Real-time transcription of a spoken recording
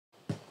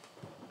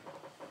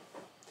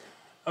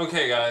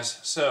Okay, guys,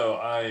 so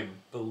I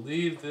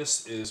believe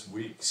this is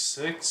week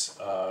 6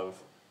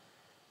 of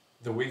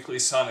the weekly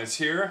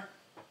Sonneteer.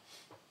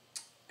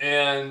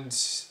 And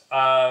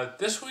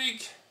this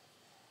week,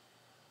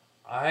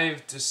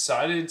 I've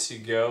decided to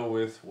go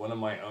with one of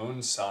my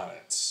own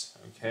sonnets,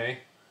 okay?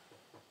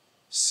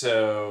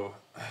 So,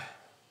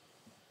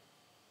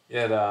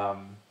 it,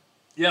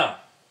 yeah.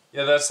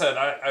 Yeah, that's it.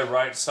 I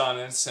write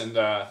sonnets, and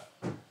I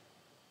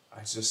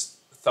just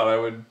thought I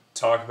would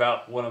talk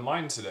about one of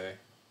mine today.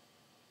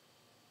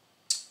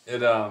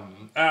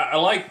 I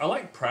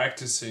like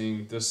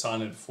practicing the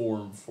sonnet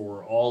form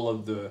for all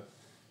of the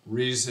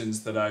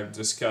reasons that I've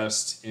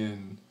discussed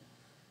in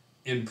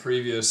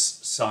previous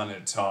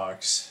sonnet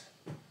talks.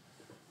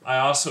 I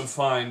also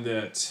find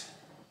that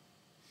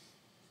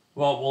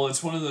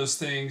it's one of those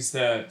things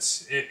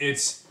that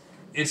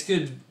it's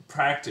good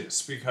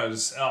practice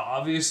because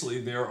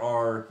obviously there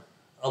are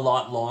a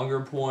lot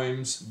longer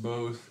poems,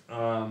 both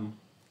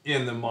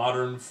in the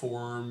modern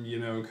form,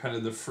 kind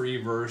of the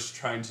free verse,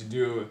 trying to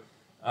do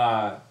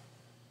uh,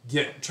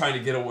 trying to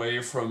get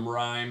away from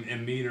rhyme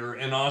and meter,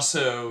 and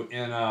also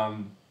in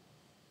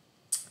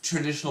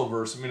traditional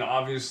verse. I mean,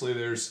 obviously,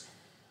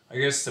 I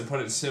guess to put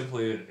it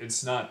simply,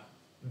 it's not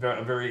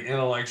a very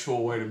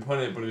intellectual way to put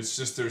it, but it's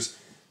just there's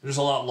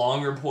a lot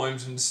longer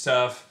poems and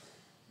stuff.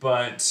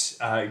 But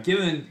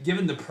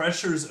given the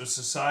pressures of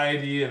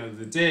society and of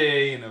the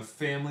day and of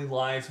family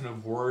life and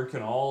of work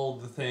and all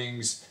the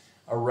things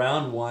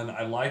around one,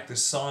 I like the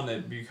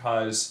sonnet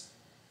because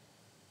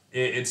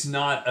it's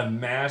not a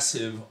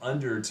massive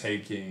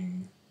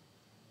undertaking,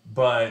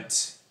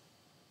 but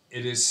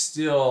it is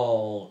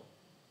still,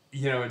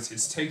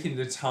 it's taking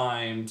the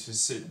time to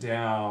sit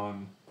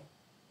down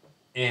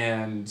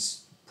and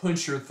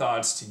put your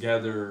thoughts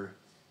together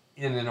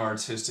in an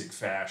artistic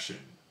fashion.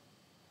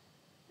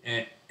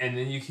 And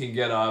then you can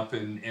get up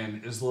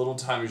and as little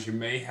time as you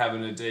may have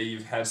in a day,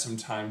 you've had some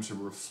time to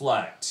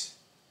reflect.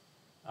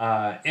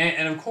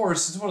 And of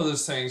course, it's one of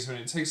those things when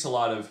it takes a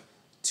lot of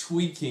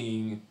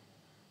tweaking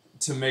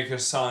to make a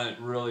sonnet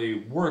really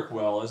work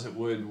well as it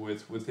would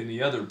with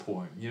any other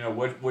poem.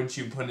 What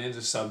you put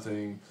into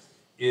something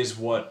is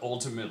what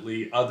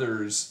ultimately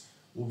others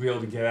will be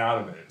able to get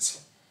out of it.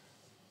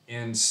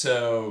 And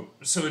so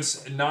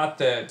it's not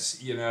that,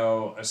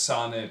 a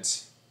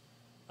sonnet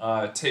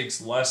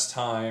takes less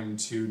time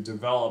to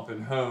develop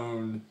and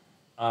hone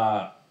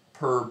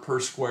per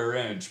square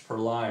inch, per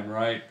line,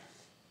 right?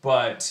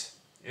 But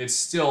it's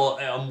still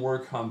a more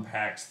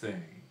compact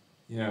thing,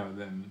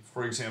 than,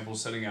 for example,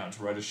 setting out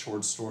to write a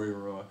short story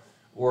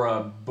or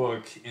a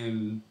book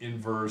in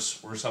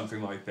verse or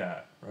something like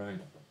that, right?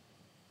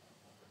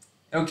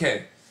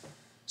 Okay,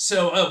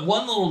 so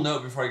one little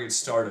note before I get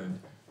started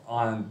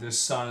on this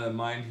sonnet of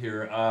mine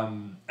here.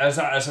 As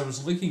I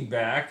was looking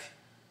back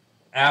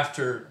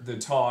after the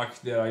talk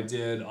that I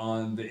did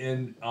on the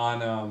in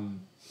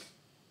on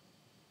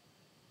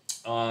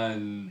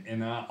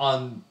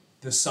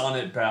the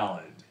sonnet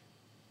ballad.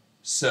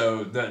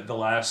 So the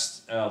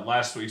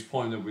last week's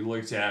poem that we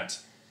looked at,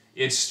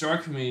 it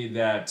struck me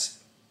that,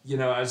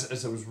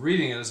 as I was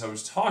reading it, as I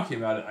was talking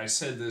about it, I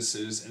said this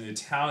is an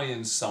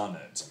Italian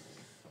sonnet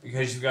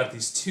because you've got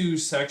these two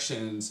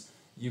sections.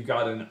 You've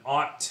got an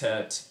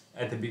octet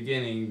at the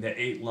beginning,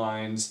 the 8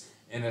 lines,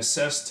 and a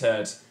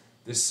sestet,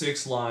 the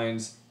 6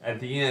 lines at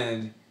the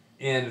end.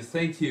 And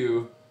thank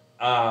you.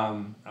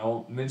 I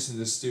won't mention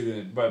the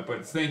student,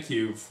 but thank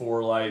you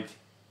for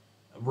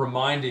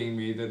reminding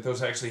me that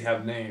those actually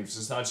have names.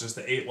 It's not just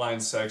the 8 line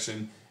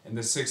section and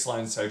the 6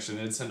 line section.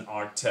 It's an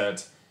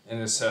octet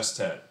and a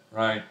sestet,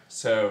 right?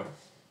 So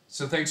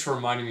thanks for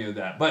reminding me of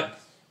that. But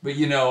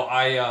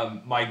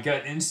I my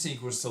gut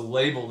instinct was to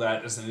label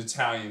that as an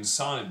Italian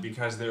sonnet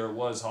because there it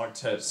was,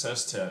 octet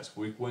sestet,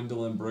 with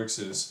Gwendolyn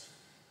Brooks's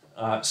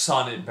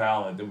sonnet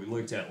ballad that we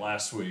looked at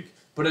last week.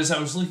 But as I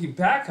was looking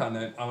back on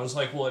it, I was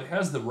like, well, it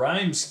has the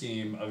rhyme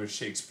scheme of a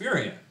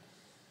Shakespearean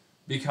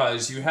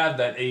because you have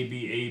that A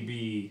B A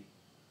B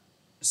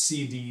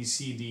C D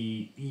C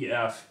D E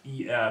F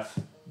E F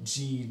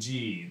G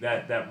G,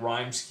 that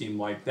rhyme scheme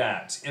like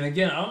that. And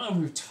again, I don't know if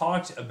we've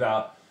talked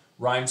about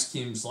rhyme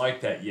schemes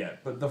like that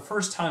yet, but the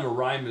first time a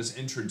rhyme is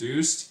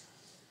introduced,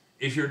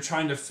 if you're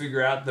trying to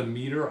figure out the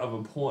meter of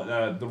a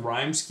poem, the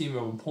rhyme scheme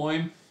of a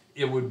poem,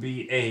 it would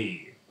be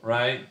A,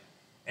 right?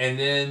 And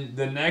then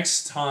the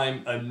next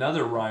time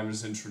another rhyme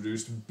is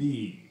introduced,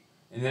 B.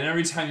 And then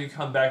every time you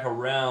come back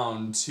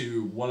around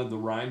to one of the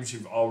rhymes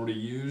you've already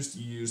used,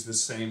 you use the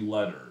same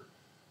letter.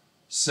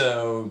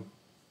 So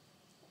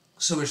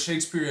a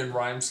Shakespearean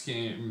rhyme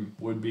scheme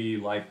would be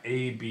like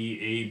A, B,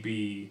 A,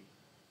 B,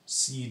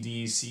 C,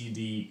 D, C,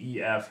 D,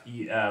 E, F,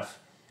 E, F.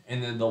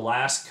 And then the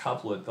last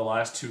couplet, the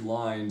last 2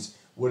 lines,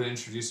 would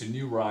introduce a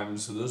new rhyme,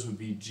 so those would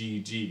be G,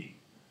 G.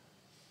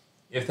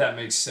 If that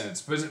makes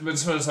sense. But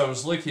so as I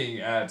was looking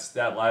at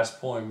that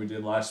last poem we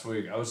did last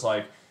week, I was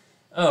like,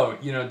 oh,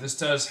 this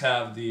does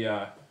have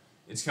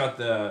it's got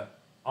the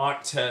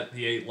octet,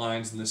 the 8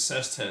 lines, and the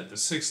sestet, the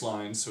 6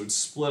 lines, so it's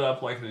split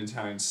up like an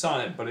Italian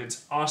sonnet, but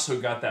it's also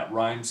got that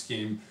rhyme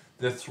scheme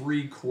the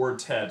three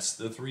quartets,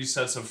 the three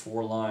sets of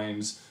four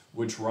lines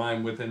which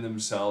rhyme within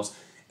themselves,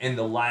 and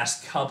the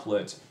last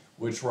couplet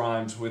which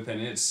rhymes within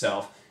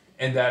itself,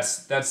 and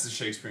that's the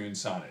Shakespearean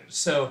sonnet.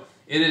 So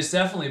it is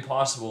definitely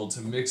possible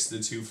to mix the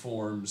two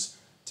forms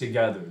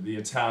together, the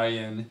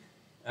Italian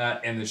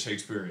and the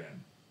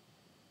Shakespearean.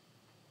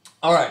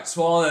 All right,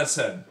 so all that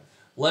said,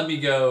 let me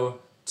go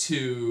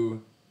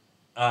to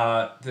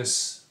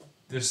this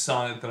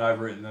sonnet that I've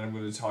written that I'm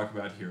going to talk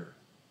about here.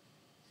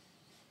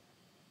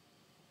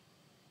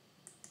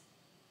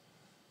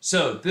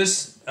 So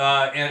this,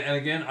 and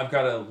again, I've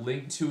got a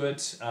link to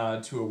it,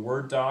 to a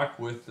Word doc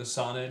with the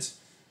sonnet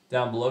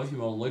down below if you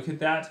want to look at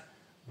that.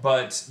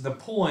 But the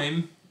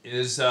poem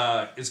is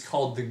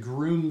called The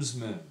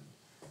Groomsman,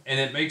 and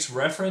it makes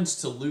reference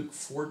to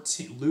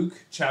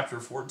Luke chapter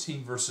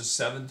 14, verses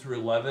 7 through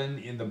 11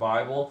 in the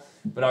Bible,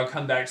 but I'll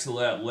come back to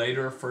that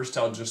later. First,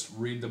 I'll just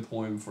read the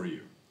poem for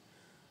you.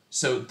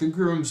 So, The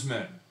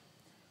Groomsman.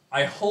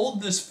 I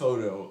hold this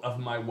photo of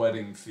my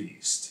wedding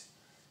feast,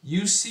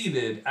 you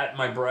seated at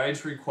my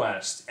bride's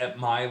request at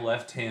my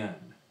left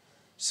hand,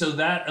 so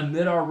that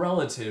amid our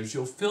relatives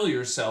you'll feel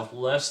yourself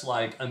less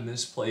like a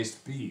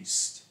misplaced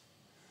beast.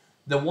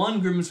 The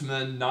one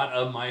groomsman not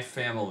of my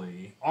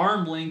family,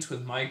 arm-linked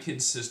with my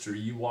kid sister,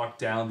 you walk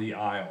down the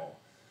aisle,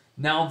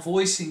 now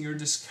voicing your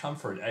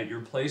discomfort at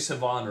your place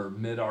of honor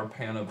mid our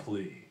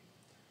panoply.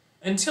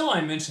 Until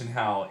I mention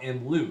how,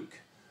 in Luke,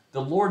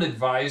 the Lord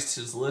advised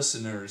his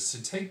listeners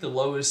to take the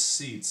lowest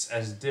seats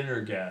as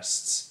dinner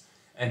guests,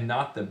 and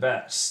not the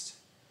best,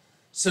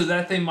 so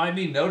that they might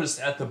be noticed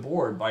at the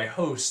board by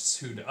hosts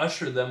who'd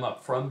usher them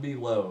up from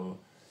below,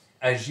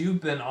 as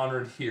you've been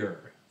honored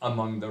here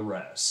among the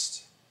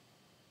rest.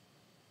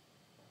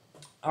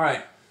 All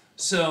right,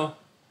 so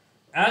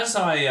as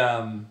looking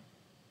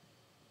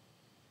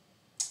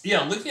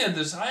at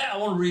this, I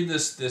want to read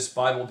this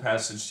Bible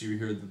passage to you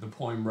here that the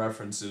poem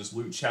references,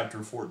 Luke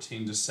chapter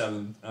 14 to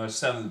 7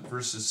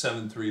 verses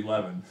 7 through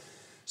 11.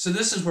 So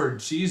this is where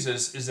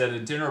Jesus is at a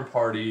dinner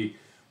party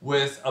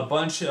with a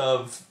bunch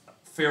of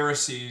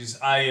Pharisees,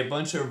 a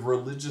bunch of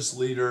religious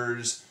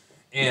leaders,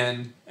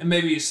 and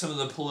maybe some of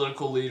the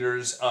political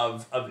leaders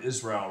of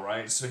Israel,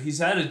 right? So he's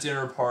at a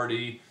dinner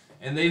party,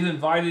 and they've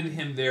invited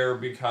him there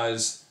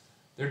because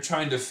they're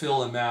trying to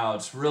fill him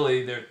out.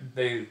 Really,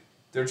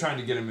 they're trying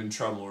to get him in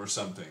trouble or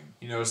something.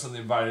 So they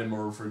invited him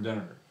over for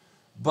dinner.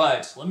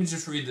 But let me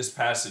just read this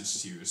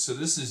passage to you. So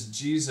this is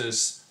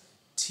Jesus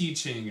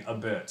teaching a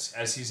bit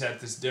as he's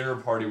at this dinner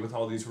party with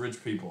all these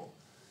rich people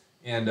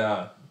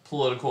and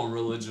political and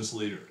religious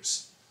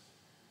leaders.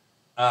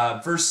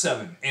 Verse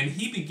 7, and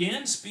he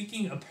began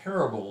speaking a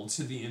parable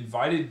to the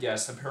invited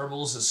guests. A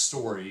parable is a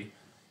story.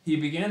 He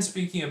began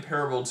speaking a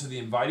parable to the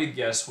invited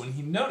guests when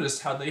he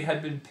noticed how they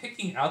had been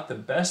picking out the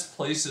best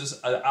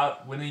places,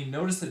 when he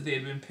noticed that they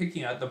had been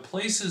picking out the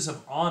places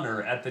of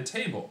honor at the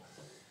table,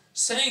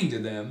 saying to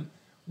them,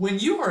 when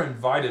you are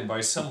invited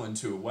by someone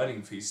to a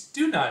wedding feast,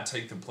 do not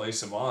take the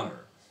place of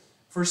honor.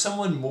 For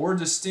someone more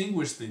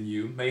distinguished than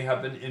you may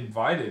have been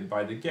invited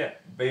by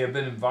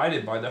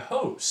the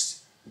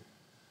host.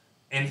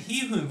 And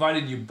he who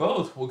invited you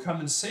both will come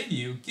and say to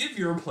you, give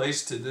your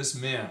place to this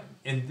man.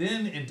 And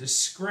then in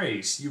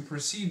disgrace you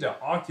proceed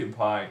to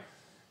occupy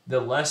the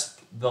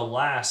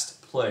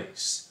last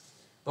place.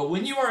 But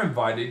when you are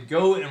invited,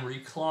 go and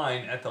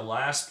recline at the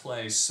last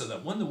place, so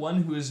that when the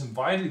one who has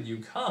invited you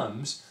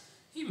comes,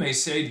 he may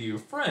say to you,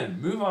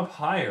 friend, move up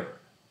higher.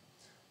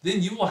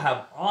 Then you will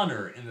have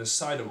honor in the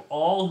sight of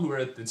all who are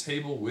at the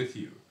table with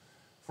you.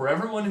 For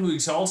everyone who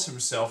exalts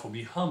himself will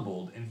be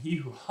humbled, and he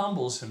who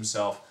humbles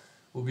himself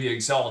will be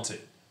exalted.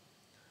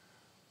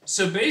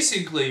 So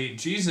basically,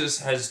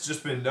 Jesus has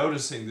just been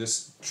noticing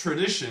this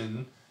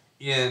tradition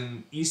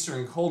in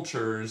Eastern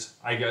cultures,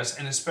 I guess,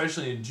 and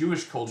especially in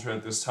Jewish culture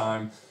at this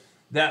time,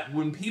 that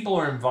when people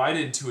are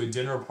invited to a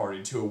dinner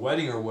party, to a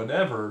wedding or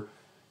whatever,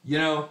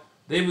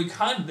 they would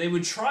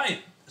try.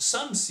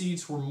 Some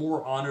seats were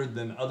more honored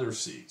than other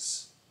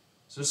seats.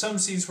 So some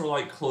seats were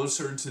like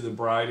closer to the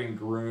bride and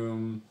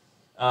groom,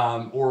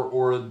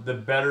 or the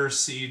better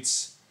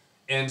seats.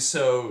 And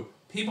so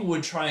people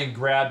would try and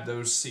grab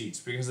those seats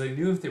because they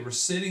knew if they were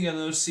sitting in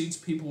those seats,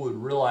 people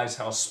would realize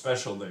how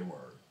special they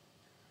were.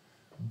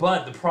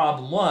 But the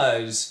problem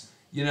was,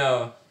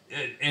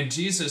 and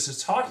Jesus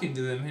is talking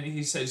to them and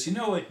he says, you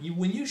know what,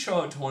 when you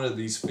show up to one of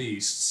these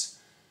feasts,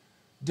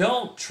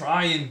 don't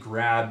try and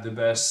grab the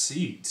best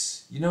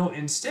seats.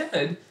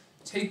 Instead,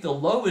 take the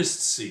lowest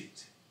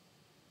seat.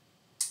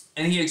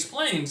 And he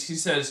explains, he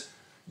says,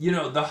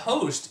 the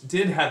host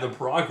did have the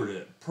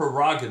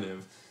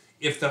prerogative.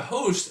 If the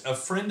host, a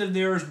friend of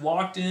theirs,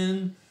 walked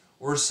in,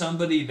 or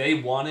somebody they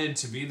wanted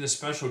to be the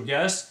special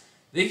guest,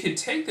 they could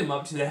take them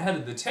up to the head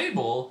of the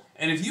table,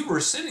 and if you were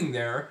sitting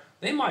there,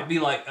 they might be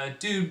like,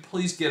 dude,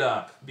 please get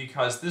up,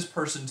 because this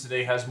person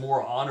today has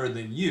more honor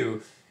than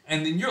you.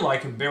 And then you're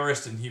like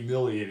embarrassed and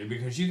humiliated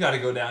because you got to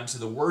go down to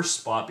the worst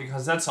spot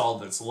because that's all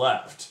that's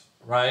left,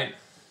 right?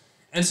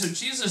 And so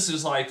Jesus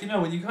is like,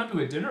 when you come to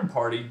a dinner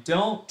party,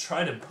 don't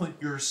try to put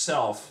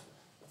yourself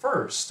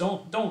first.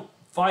 Don't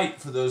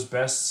fight for those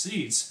best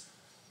seats.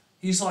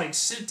 He's like,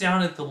 sit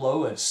down at the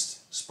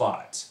lowest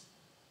spot.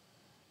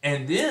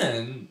 And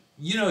then,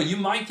 you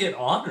might get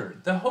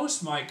honored. The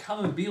host might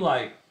come and be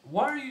like,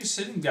 why are you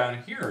sitting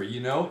down here?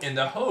 And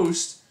the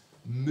host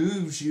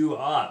moves you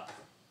up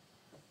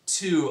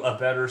to a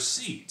better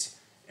seat.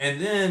 And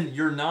then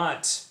you're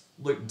not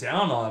looked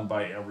down on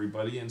by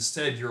everybody.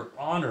 Instead, you're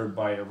honored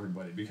by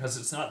everybody because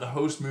it's not the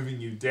host moving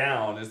you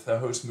down, it's the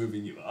host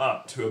moving you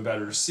up to a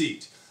better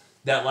seat.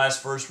 That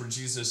last verse where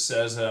Jesus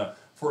says,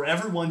 for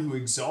everyone who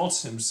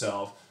exalts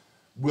himself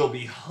will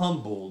be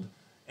humbled,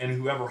 and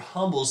whoever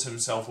humbles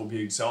himself will be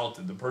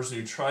exalted. The person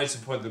who tries to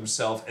put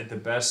themselves at the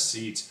best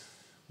seat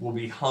will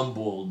be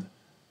humbled,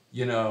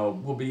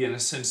 will be in a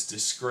sense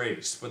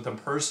disgraced. But the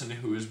person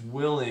who is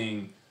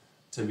willing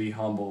to be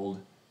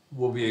humbled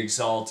will be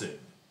exalted,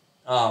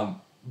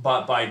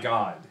 but by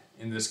God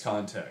in this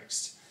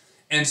context.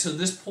 And so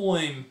this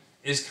poem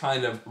is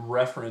kind of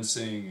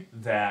referencing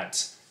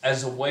that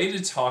as a way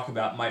to talk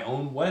about my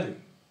own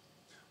wedding,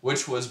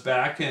 which was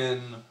back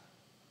in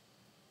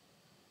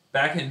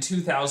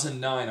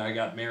 2009, I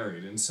got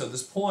married. And so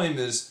this poem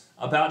is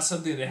about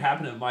something that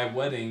happened at my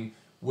wedding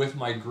with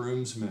my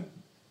groomsmen.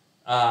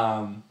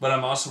 But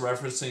I'm also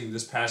referencing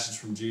this passage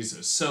from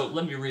Jesus. So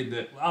let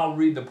me I'll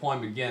read the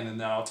poem again, and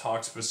then I'll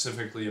talk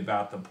specifically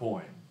about the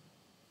poem.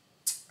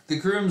 The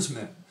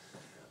groomsmen.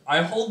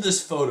 I hold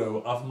this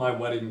photo of my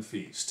wedding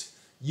feast.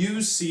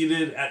 You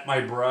seated at my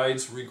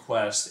bride's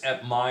request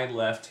at my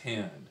left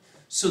hand,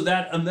 so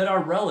that amid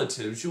our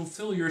relatives you'll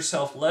feel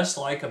yourself less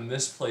like a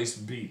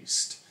misplaced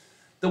beast.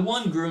 The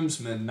one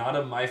groomsman not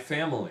of my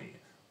family,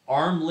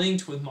 arm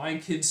linked with my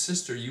kid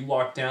sister, you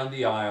walk down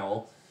the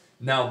aisle,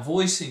 now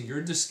voicing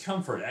your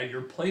discomfort at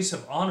your place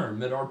of honor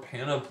amid our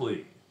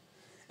panoply.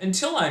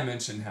 Until I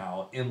mention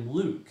how, in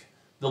Luke,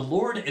 the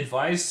Lord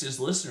advised his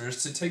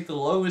listeners to take the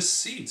lowest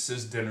seats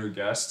as dinner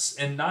guests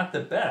and not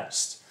the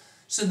best,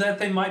 so that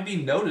they might be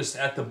noticed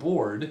at the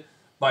board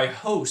by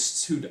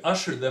hosts who'd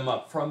usher them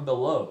up from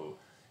below,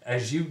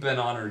 as you've been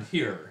honored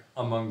here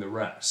among the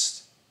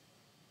rest.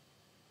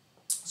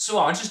 So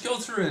I'll just go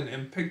through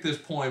and pick this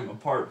poem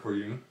apart for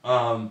you.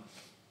 I'm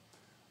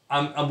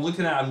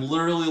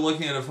literally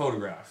looking at a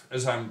photograph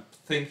as I'm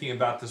thinking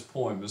about this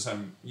poem, as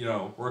I'm,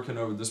 working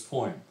over this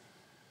poem.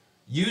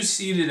 You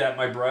seated at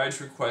my bride's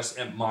request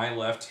at my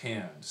left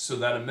hand, so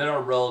that amid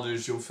our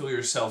relatives you'll feel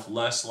yourself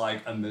less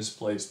like a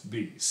misplaced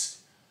beast.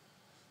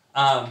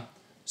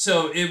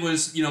 So it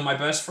was, my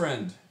best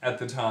friend at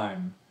the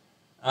time.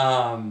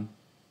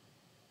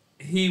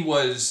 He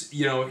was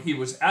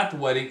at the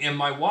wedding, and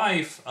my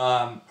wife,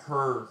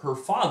 her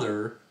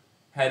father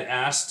had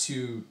asked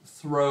to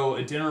throw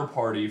a dinner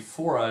party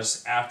for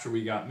us after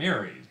we got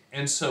married.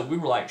 And so we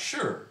were like,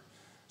 sure.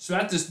 So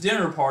at this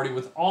dinner party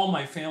with all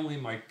my family,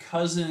 my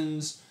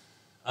cousins,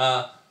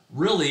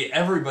 really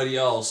everybody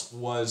else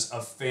was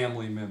a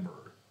family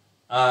member.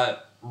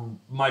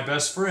 My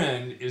best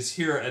friend is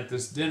here at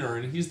this dinner,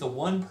 and he's the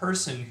one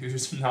person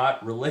who's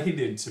not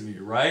related to me,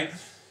 right?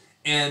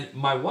 And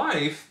my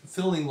wife,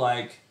 feeling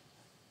like,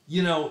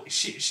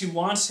 she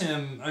wants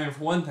him,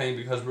 for one thing,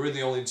 because we're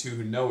the only two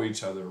who know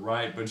each other,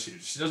 right? But she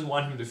doesn't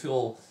want him to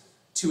feel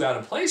too out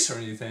of place or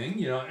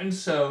anything, and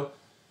so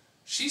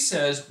she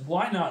says,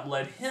 why not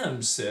let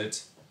him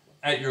sit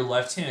at your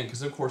left hand?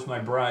 Because, of course, my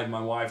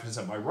wife, is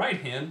at my right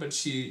hand, but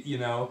she,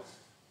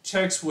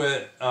 checks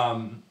with,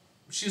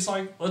 she's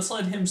like, let's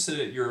let him sit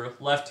at your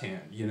left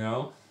hand,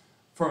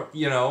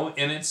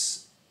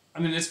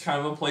 and it's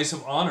kind of a place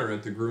of honor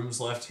at the groom's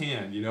left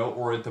hand,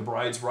 or at the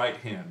bride's right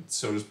hand,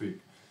 so to speak.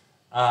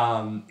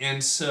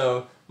 And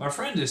so my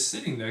friend is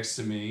sitting next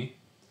to me,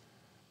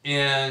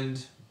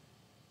 and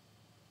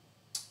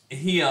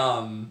he,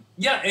 and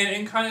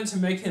kind of to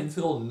make him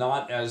feel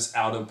not as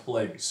out of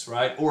place,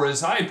 right? Or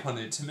as I put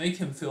it, to make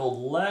him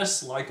feel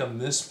less like a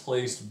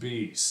misplaced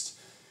beast.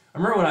 I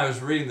remember when I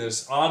was reading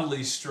this,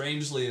 oddly,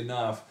 strangely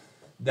enough,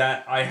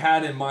 that I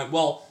had in mind,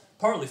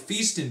 partly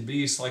feast and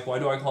beast, like why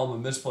do I call him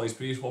a misplaced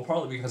beast? Well,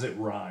 partly because it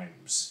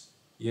rhymes,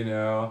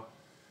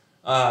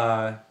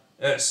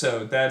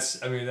 So that's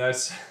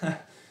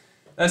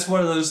that's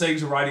one of those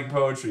things of writing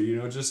poetry,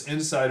 just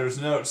insider's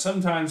note.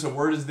 Sometimes a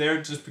word is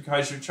there just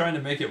because you're trying to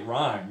make it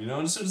rhyme,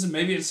 and so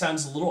maybe it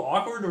sounds a little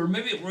awkward, or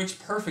maybe it works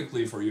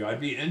perfectly for you.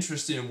 I'd be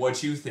interested in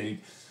what you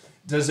think.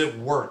 Does it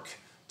work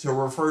to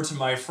refer to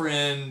my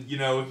friend,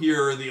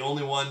 here, the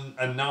only one,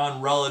 a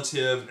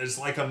non-relative, as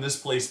like a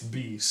misplaced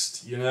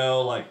beast,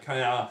 like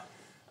kind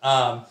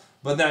of,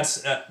 but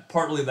that's,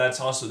 partly that's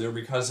also there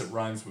because it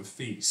rhymes with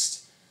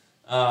feast.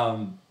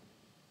 And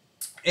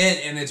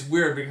it's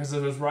weird because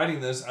as I was writing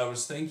this, I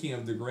was thinking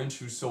of The Grinch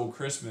Who Stole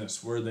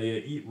Christmas, where they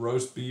eat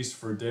roast beast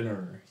for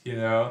dinner,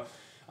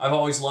 I've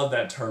always loved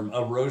that term,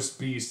 a roast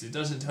beast. It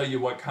doesn't tell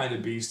you what kind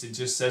of beast, it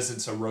just says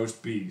it's a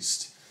roast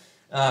beast.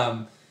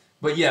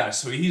 But yeah,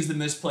 so he's the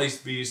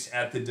misplaced beast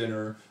at the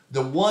dinner.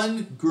 The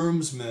one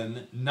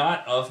groomsman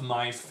not of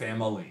my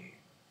family.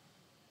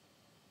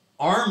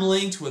 Arm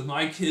linked with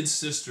my kid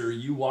sister,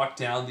 you walk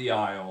down the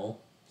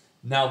aisle,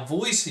 now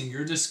voicing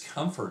your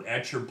discomfort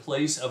at your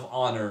place of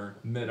honor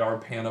mid our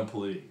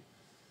panoply.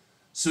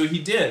 So he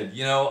did,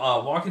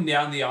 walking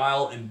down the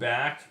aisle and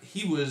back.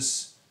 He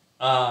was,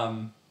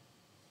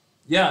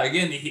 yeah,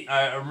 again,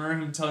 I remember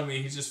him telling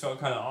me he just felt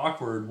kind of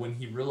awkward when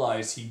he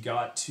realized he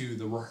got to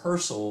the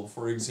rehearsal,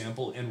 for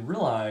example, and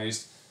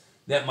realized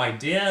that my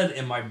dad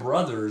and my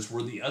brothers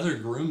were the other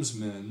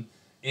groomsmen,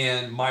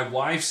 and my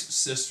wife's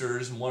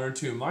sisters and one or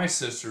two of my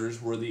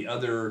sisters were the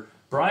other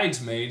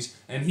bridesmaids,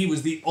 and he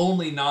was the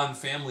only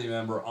non-family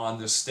member on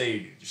the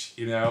stage.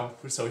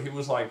 So he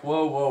was like,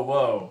 whoa, whoa,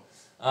 whoa.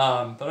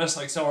 But I was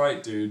like, it's all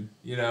right, dude.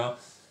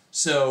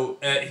 So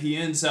he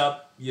ends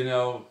up,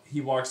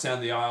 he walks down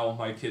the aisle with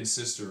my kid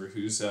sister,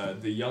 who's the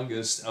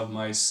youngest of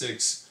my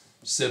 6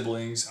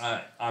 siblings.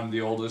 I'm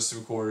the oldest,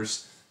 of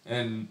course.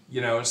 And,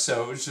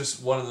 so it was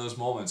just one of those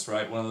moments,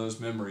 right? One of those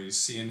memories,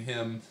 seeing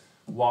him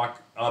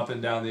walk up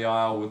and down the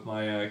aisle with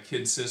my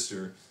kid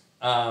sister.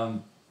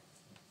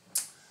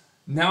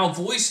 Now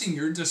voicing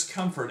your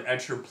discomfort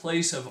at your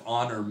place of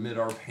honor mid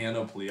our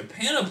panoply. A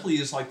panoply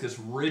is like this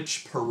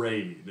rich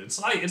parade. It's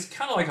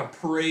kind of like a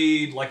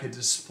parade, like a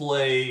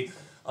display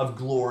of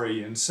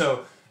glory. And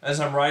so as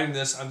I'm writing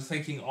this, I'm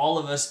thinking all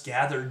of us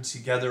gathered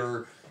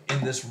together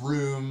in this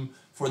room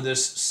for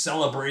this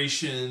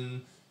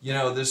celebration,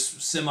 this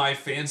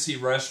semi-fancy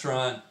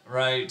restaurant,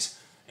 right?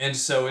 And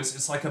so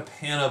it's like a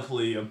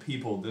panoply of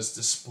people, this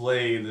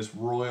display, this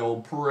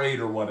royal parade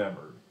or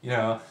whatever.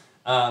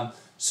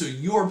 So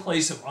your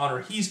place of honor,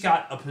 he's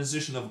got a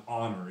position of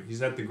honor.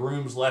 He's at the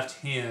groom's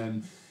left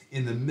hand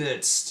in the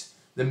midst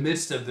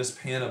of this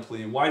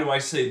panoply. And why do I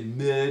say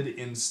mid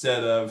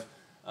instead of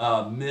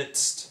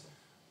midst?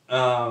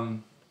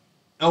 Or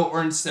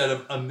instead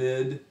of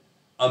amid?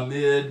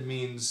 Amid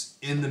means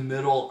in the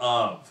middle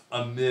of.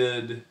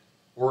 Amid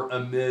or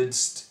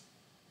amidst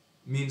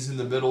means in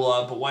the middle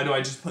of. But why do I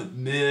just put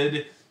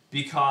mid?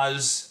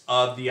 Because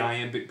of the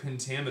iambic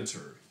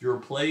pentameter. Your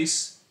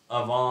place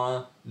of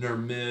honor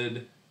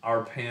mid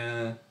our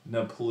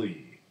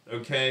panoply.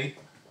 Okay?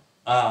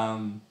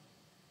 And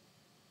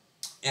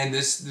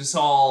this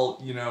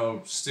all,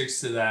 sticks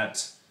to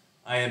that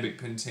iambic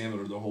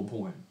pentameter, the whole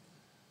point.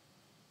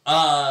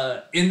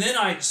 And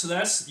then so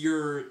that's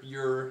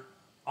your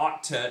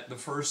octet, the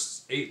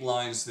first 8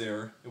 lines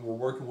there, and we're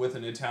working with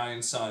an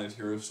Italian sonnet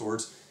here of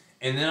sorts.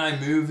 And then I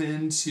move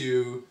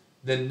into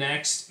the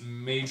next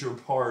major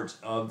part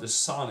of the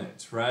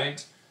sonnet,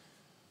 right?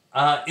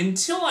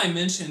 Until I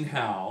mention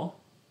how,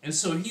 and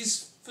so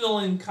he's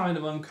feeling kind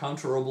of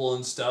uncomfortable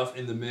and stuff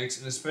in the mix,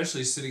 and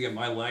especially sitting at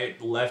my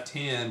left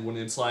hand when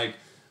it's like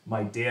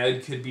my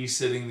dad could be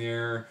sitting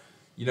there,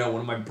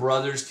 one of my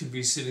brothers could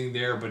be sitting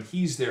there, but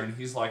he's there, and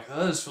he's like,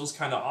 oh, this feels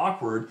kind of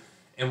awkward,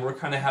 and we're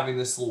kind of having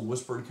this little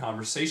whispered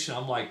conversation.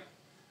 I'm like,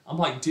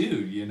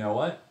 dude, you know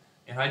what?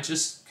 And I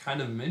just kind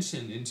of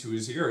mentioned into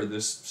his ear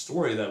this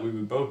story that we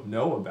would both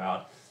know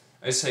about.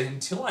 I say,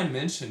 until I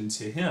mentioned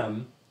to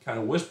him, kind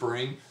of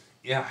whispering,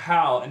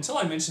 until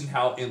I mentioned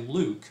how in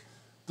Luke,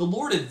 the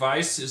Lord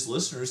advised his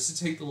listeners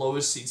to take the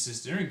lowest seats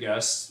as dinner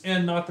guests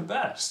and not the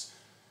best,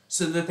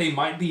 so that they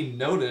might be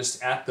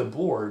noticed at the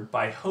board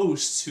by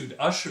hosts who'd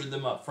usher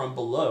them up from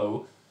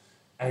below,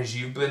 as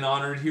you've been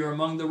honored here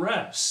among the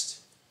rest.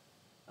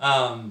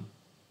 And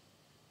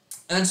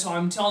so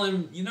I'm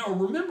telling him,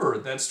 remember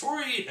that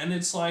story, and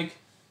it's like,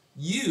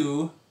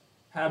 you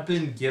have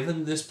been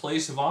given this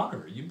place of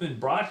honor. You've been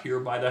brought here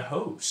by the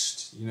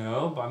host,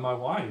 by my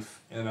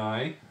wife and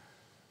I.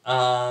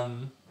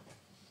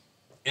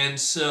 And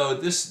so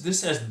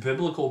this has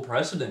biblical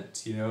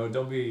precedent.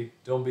 Don't be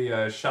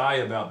shy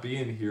about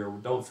being here.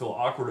 Don't feel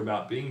awkward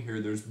about being here.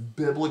 There's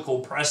biblical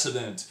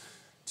precedent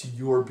to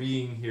your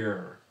being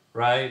here,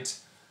 right?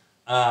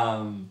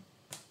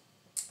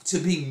 To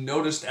being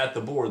noticed at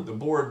the board. The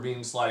board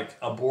means like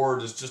a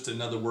board is just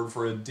another word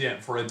for a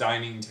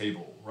dining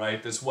table,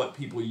 right? That's what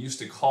people used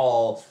to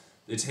call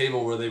the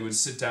table where they would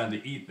sit down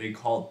to eat. They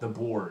call it the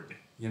board.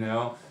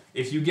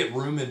 If you get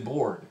room and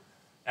board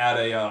at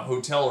a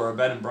hotel or a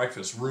bed and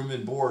breakfast, room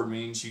and board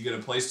means you get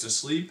a place to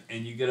sleep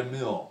and you get a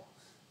meal.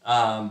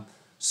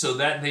 So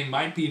that they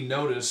might be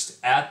noticed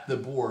at the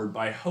board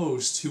by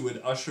hosts who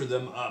would usher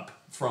them up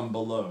from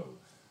below.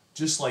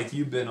 Just like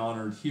you've been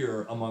honored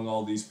here among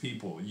all these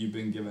people. You've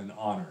been given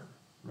honor,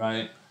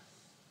 right?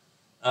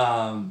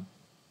 And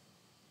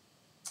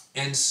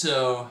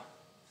so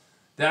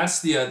that's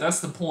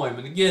the poem.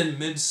 And again,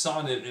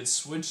 mid-sonnet, it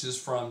switches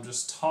from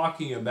just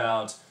talking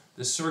about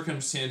the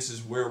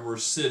circumstances where we're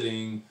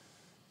sitting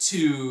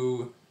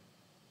to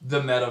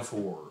the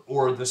metaphor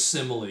or the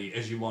simile,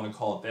 as you want to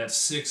call it, that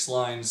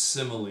 6-line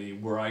simile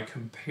where I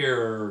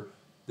compare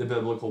the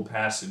biblical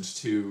passage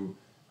to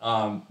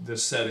the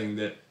setting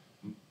that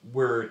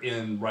we're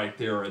in right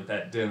there at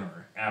that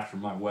dinner after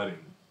my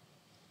wedding.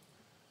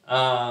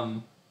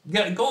 Going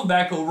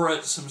back over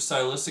it, some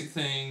stylistic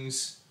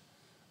things.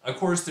 Of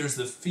course, there's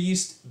the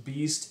feast,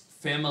 beast,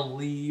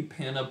 family,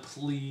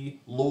 panoply,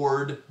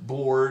 lord,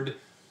 board.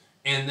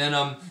 And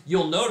then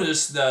you'll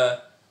notice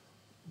the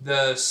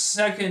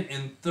second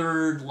and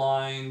third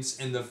lines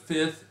and the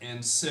fifth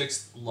and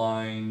sixth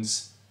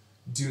lines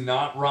do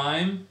not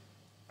rhyme.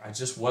 I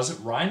just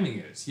wasn't rhyming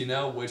it,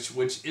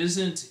 which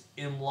isn't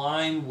in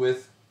line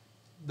with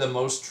the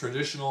most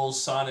traditional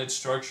sonnet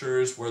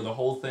structures where the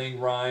whole thing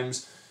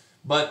rhymes.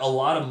 But a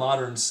lot of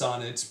modern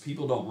sonnets,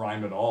 people don't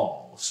rhyme at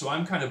all. So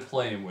I'm kind of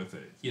playing with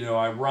it.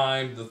 I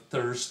rhymed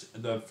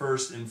the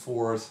first and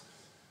fourth,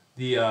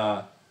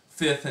 the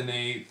fifth and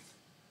eighth,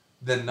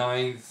 the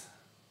ninth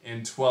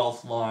and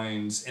 12th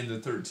lines, and the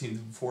 13th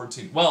and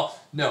 14th. Well,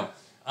 no.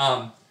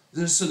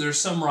 So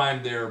there's some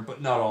rhyme there,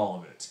 but not all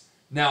of it.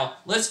 Now,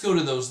 let's go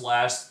to those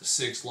last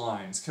 6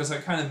 lines, because I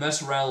kind of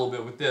mess around a little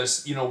bit with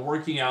this,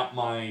 working out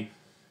my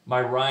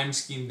rhyme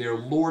scheme there.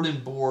 Lord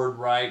and board,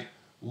 right?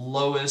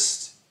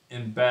 Lowest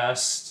and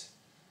best.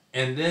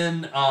 And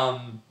then,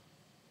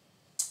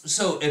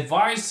 so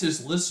advised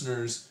his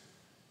listeners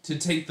to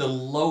take the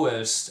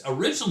lowest.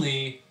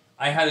 Originally,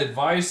 I had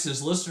advised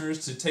his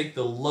listeners to take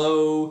the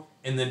low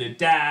and then a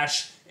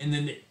dash, and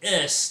then the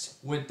ist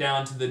went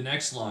down to the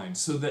next line,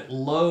 so that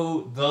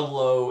low, the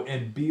low,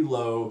 and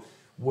below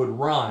would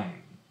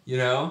rhyme,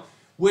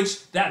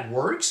 which that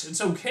works. It's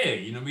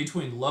okay.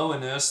 Between low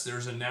and ist,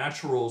 there's a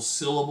natural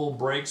syllable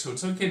break, so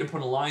it's okay to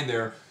put a line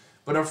there.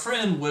 But a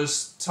friend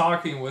was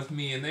talking with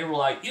me, and they were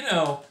like,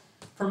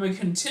 from a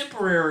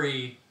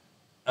contemporary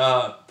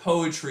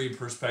poetry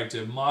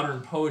perspective,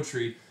 modern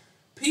poetry,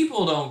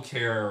 people don't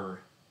care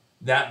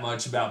that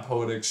much about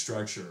poetic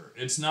structure.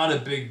 It's not a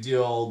big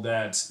deal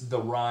that the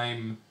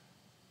rhyme,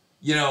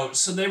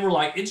 so they were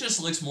like, it just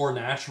looks more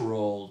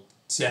natural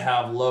to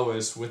have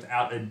lowest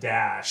without a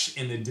dash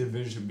in the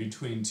division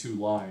between 2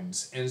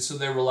 lines. And so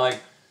they were like,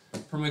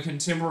 from a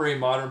contemporary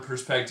modern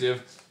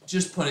perspective,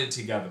 just put it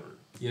together,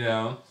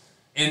 And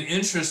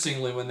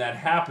interestingly, when that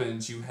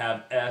happens, you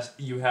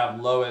have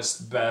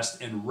lowest,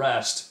 best, and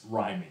rest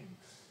rhyming.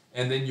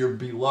 And then your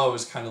below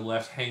is kind of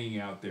left hanging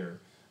out there.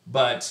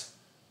 But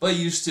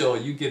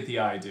you get the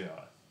idea.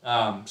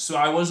 So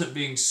I wasn't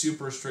being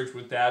super strict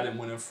with that, and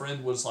when a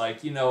friend was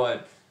like,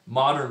 what,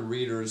 modern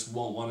readers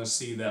won't want to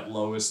see that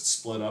lowest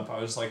split up,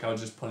 I was like, I'll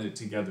just put it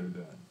together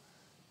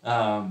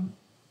then.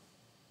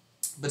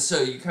 But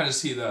so you kind of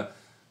see the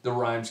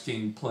rhyme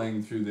scheme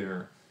playing through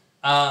there.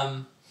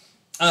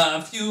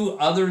 A few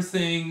other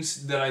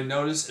things that I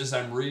noticed as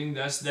I'm reading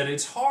this, that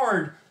it's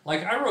hard,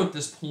 like I wrote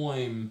this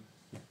poem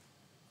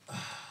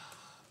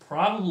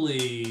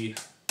probably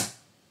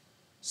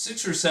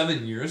 6 or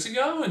 7 years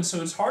ago, and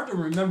so it's hard to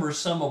remember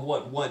some of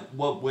what went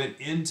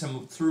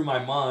through my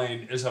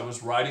mind as I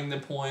was writing the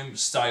poem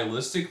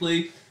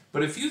stylistically.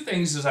 But a few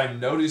things as I'm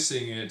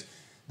noticing it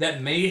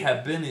that may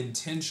have been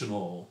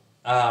intentional,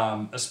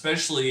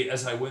 especially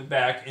as I went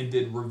back and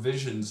did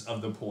revisions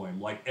of the poem,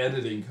 like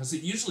editing, because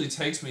it usually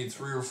takes me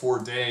 3 or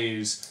 4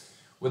 days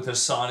with a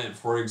sonnet,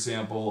 for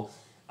example,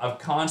 of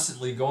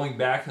constantly going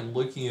back and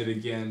looking at it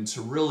again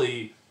to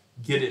really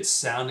get it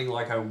sounding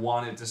like I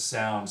want it to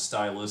sound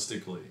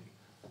stylistically.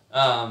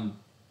 And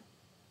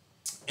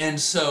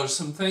so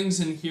some things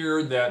in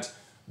here that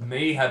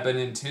may have been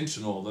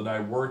intentional that I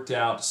worked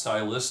out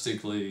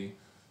stylistically.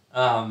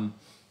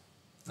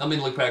 Let me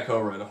look back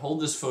over it. I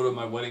hold this photo of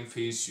my wedding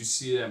feast. You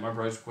see it at my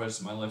bride's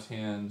request in my left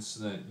hand,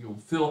 so that you'll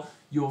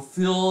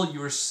feel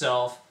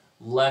yourself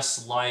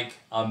less like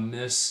a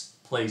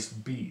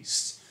misplaced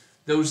beast.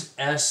 Those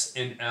S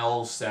and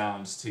L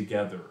sounds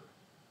together.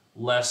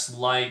 Less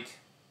like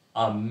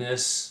a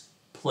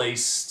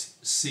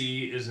misplaced,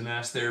 C is an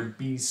S there,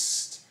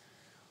 beast.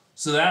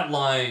 So that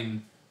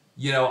line,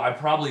 I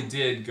probably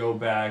did go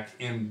back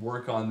and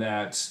work on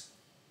that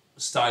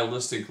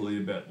stylistically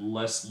a bit.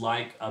 Less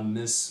like a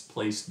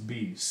misplaced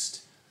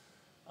beast.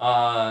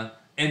 And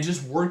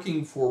just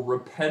working for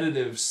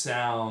repetitive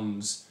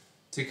sounds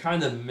to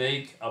kind of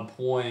make a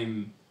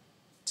poem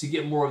to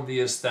get more of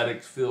the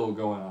aesthetic feel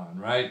going on,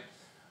 right?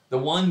 The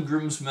one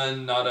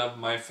groomsman, not of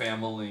my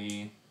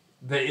family.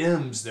 The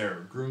M's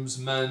there,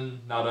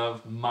 groomsman, not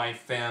of my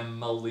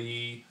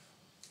family.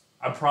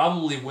 I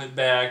probably went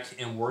back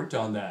and worked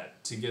on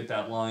that to get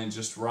that line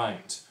just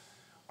right.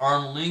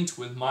 Arm linked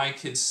with my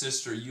kid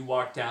sister, you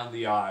walk down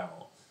the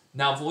aisle,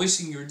 now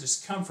voicing your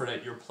discomfort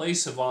at your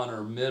place of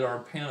honor mid our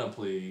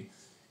panoply,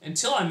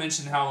 until I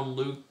mentioned how in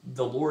Luke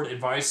the Lord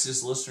advised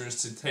his listeners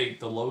to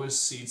take the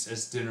lowest seats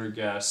as dinner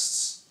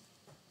guests,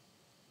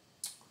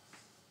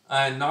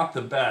 and not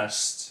the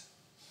best.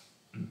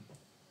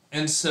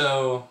 And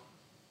so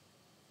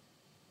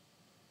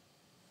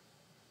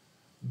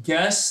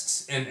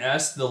guests and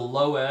S, the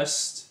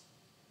lowest,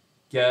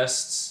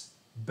 guests,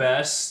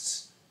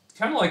 best,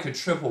 kind of like a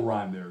triple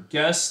rhyme there.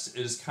 Guest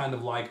is kind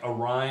of like a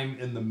rhyme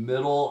in the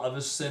middle of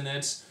a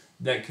sentence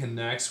that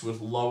connects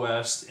with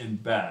lowest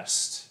and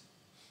best.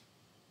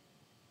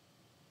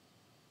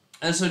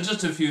 And so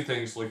just a few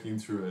things looking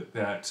through it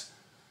that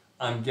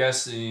I'm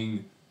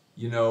guessing,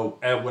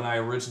 when I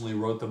originally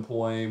wrote the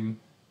poem,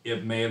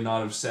 it may have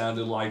not have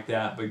sounded like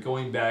that, but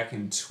going back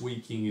and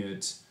tweaking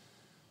it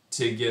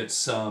to get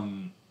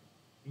some,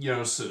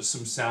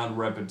 some sound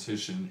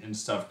repetition and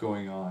stuff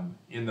going on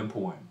in the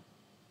poem.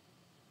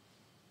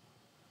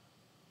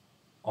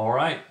 All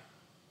right,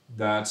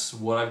 that's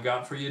what I've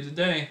got for you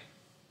today.